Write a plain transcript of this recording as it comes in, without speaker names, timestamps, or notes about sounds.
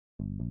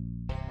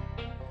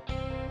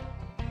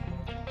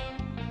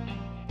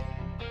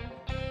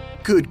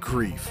Good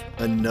grief,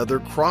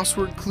 another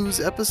Crossword Clues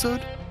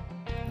episode?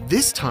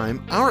 This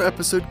time, our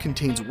episode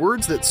contains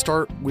words that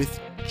start with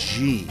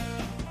G.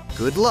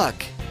 Good luck,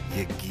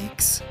 you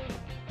geeks.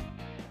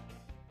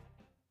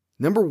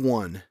 Number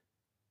 1.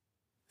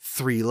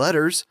 3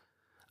 letters,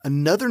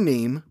 another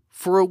name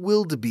for a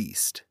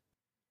wildebeest.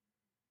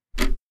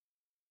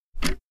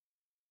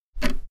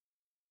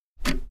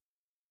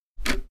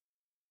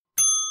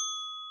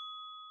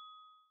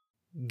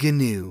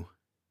 GNU.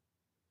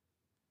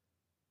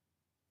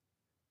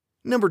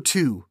 Number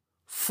 2.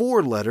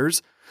 4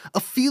 letters, a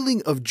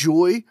feeling of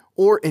joy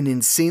or an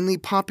insanely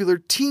popular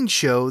teen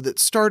show that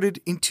started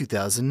in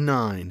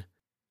 2009.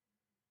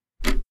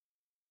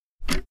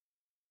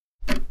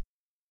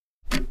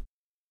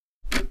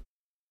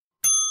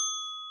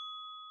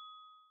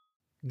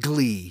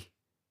 Glee.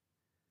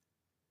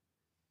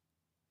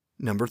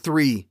 Number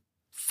 3.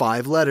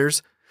 5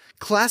 letters,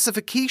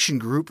 classification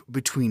group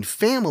between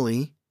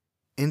family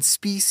and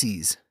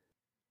species.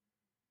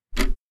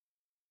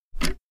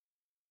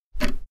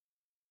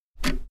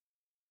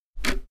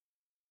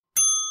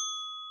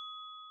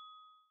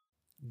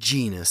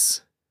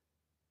 Genus.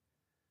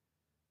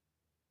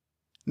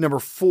 Number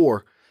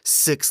 4.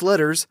 6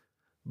 letters,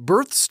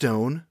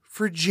 birthstone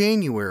for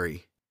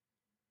January.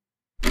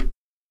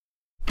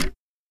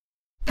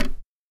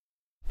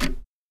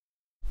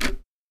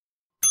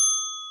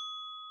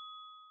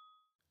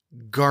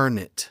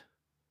 Garnet.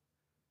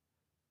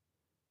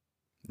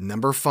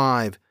 Number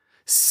 5.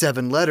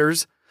 7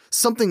 letters,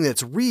 something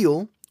that's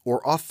real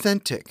or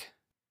authentic.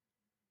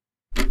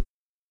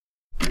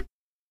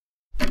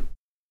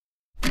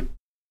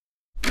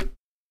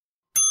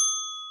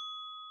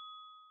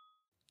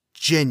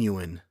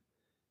 Genuine.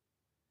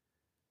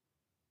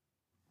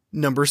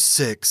 Number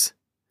 6.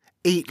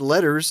 8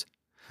 letters,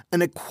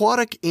 an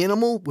aquatic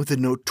animal with a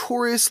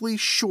notoriously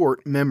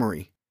short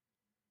memory.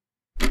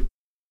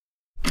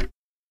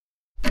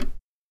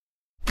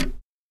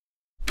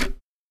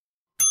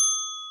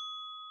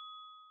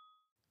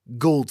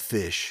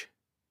 Goldfish.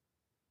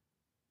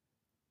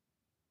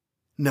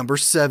 Number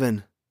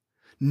 7.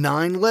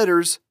 9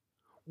 letters,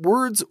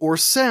 words or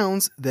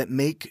sounds that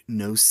make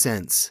no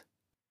sense.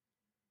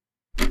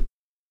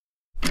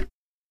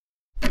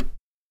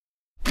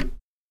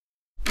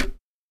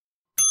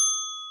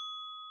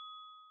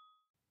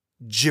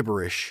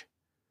 Gibberish.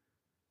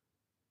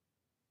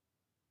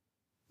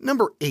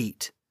 Number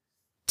 8.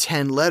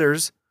 10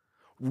 letters,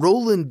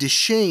 Roland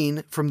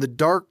Deschain from the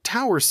Dark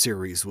Tower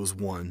series was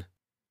one.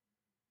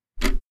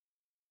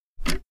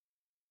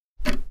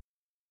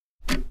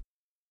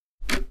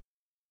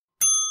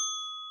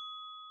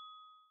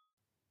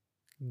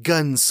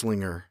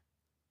 Gunslinger.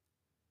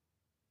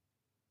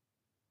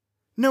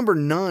 Number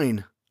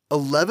 9.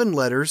 11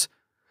 letters,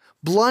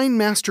 Blind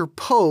Master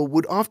Po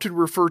would often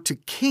refer to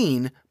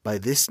Kane by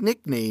this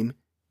nickname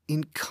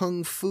in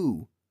Kung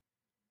Fu.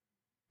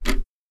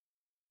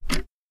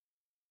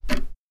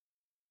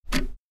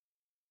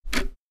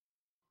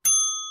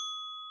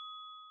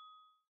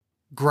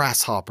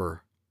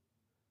 Grasshopper.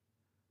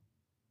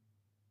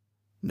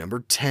 Number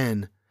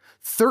 10.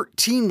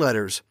 13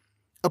 letters,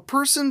 a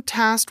person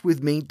tasked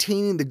with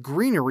maintaining the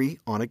greenery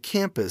on a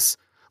campus,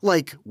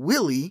 like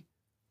Willie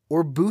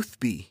or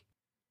Boothby.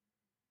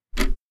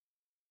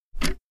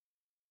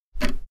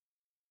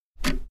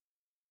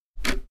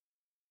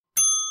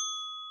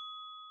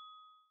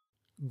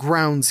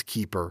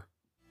 Groundskeeper.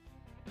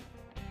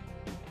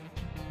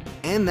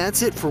 And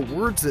that's it for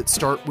words that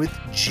start with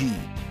G.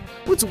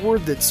 What's a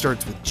word that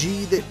starts with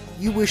G that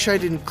you wish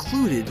I'd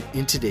included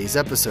in today's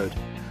episode?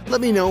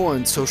 Let me know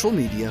on social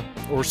media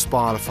or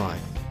Spotify.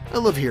 I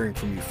love hearing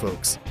from you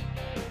folks.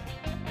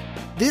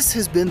 This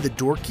has been the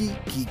Dorky,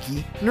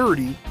 Geeky,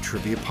 Nerdy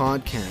Trivia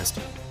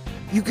Podcast.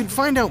 You can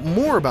find out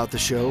more about the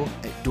show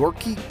at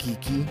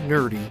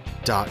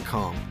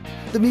dorkygeekynerdy.com.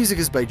 The music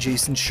is by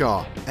Jason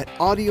Shaw at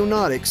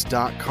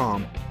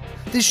audionautics.com.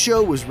 This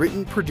show was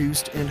written,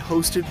 produced, and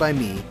hosted by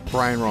me,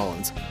 Brian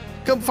Rollins.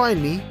 Come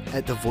find me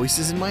at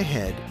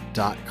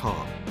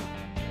thevoicesinmyhead.com.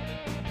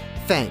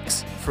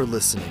 Thanks for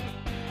listening.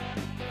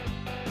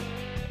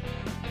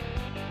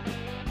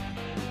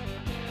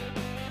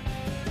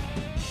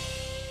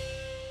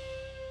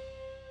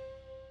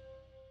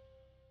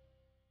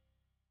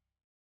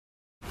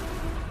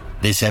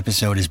 This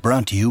episode is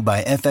brought to you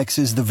by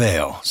FX's The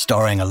Veil,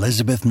 starring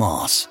Elizabeth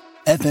Moss.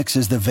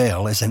 FX's The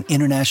Veil is an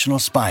international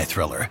spy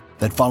thriller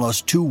that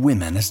follows 2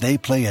 women as they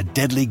play a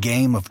deadly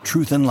game of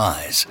truth and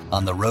lies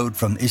on the road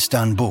from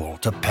Istanbul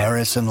to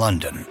Paris and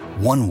London.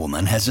 One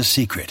woman has a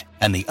secret,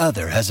 and the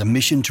other has a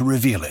mission to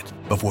reveal it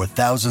before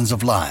thousands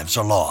of lives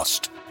are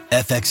lost.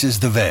 FX's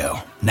The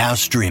Veil, now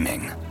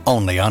streaming,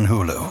 only on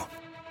Hulu.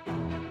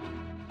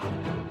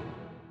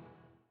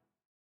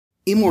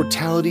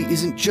 Immortality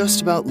isn't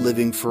just about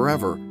living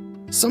forever.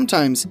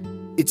 Sometimes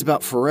it's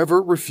about forever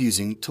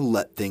refusing to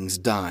let things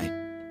die.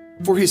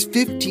 For his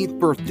 15th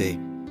birthday,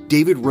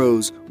 David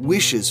Rose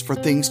wishes for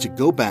things to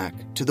go back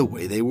to the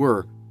way they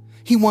were.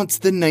 He wants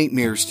the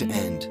nightmares to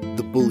end,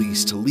 the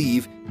bullies to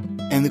leave,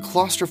 and the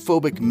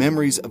claustrophobic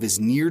memories of his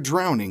near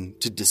drowning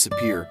to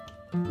disappear.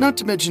 not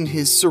to mention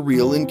his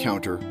surreal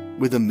encounter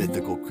with a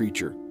mythical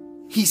creature.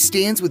 He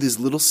stands with his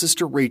little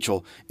sister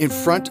Rachel in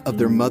front of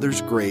their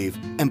mother's grave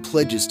and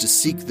pledges to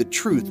seek the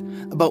truth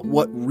about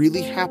what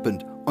really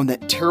happened on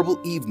that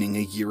terrible evening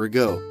a year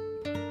ago.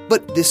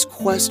 But this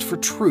quest for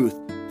truth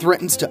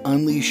threatens to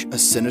unleash a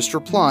sinister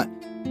plot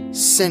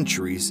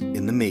centuries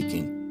in the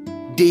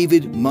making.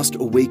 David must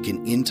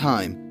awaken in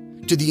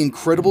time to the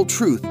incredible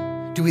truth,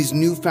 to his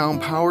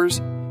newfound powers,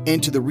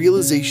 and to the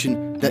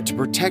realization that to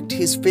protect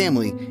his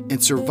family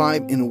and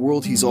survive in a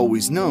world he's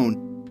always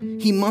known,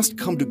 he must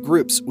come to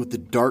grips with the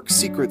dark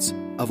secrets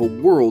of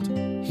a world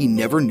he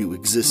never knew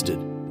existed.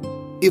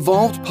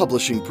 Evolved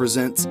Publishing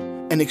presents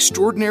an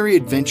extraordinary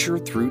adventure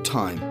through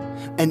time,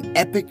 an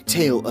epic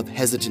tale of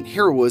hesitant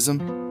heroism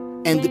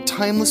and the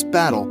timeless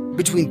battle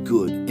between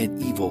good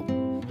and evil,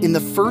 in the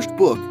first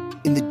book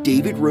in the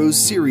David Rose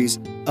series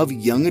of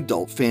young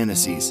adult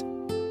fantasies.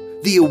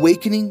 The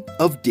Awakening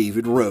of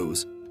David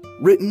Rose,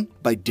 written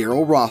by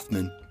Daryl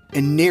Rothman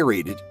and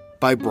narrated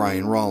by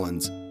Brian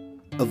Rollins.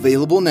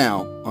 Available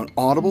now on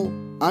Audible,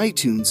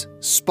 iTunes,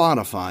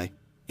 Spotify,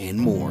 and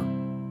more.